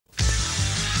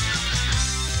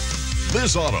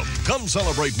This autumn, come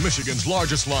celebrate Michigan's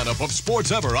largest lineup of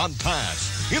sports ever on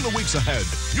Pass. In the weeks ahead,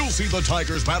 you'll see the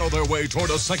Tigers battle their way toward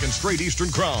a second straight Eastern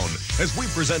crown as we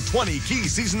present 20 key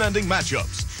season-ending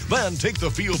matchups. Then take the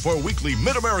field for weekly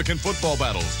Mid-American football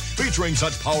battles featuring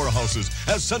such powerhouses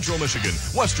as Central Michigan,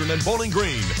 Western, and Bowling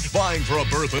Green, vying for a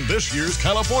berth in this year's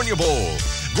California Bowl.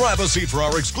 Grab a seat for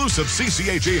our exclusive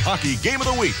CCHA Hockey Game of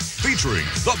the Week, featuring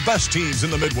the best teams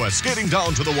in the Midwest skating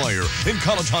down to the wire in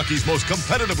college hockey's most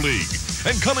competitive league.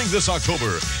 And coming this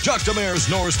October, Jacques Demers'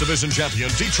 Norris Division champion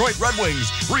Detroit Red Wings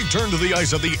return to the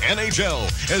ice of the NHL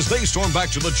as they storm back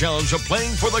to the challenge of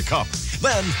playing for the Cup.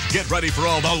 Then, get ready for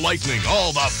all the lightning,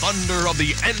 all the thunder of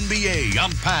the NBA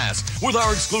on Pass with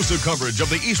our exclusive coverage of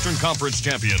the Eastern Conference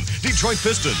champion, Detroit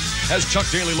Pistons, as Chuck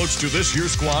Daly looks to this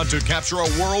year's squad to capture a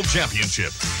world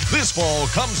championship. This fall,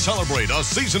 come celebrate a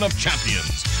season of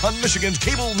champions on Michigan's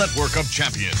cable network of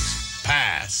champions,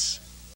 Pass.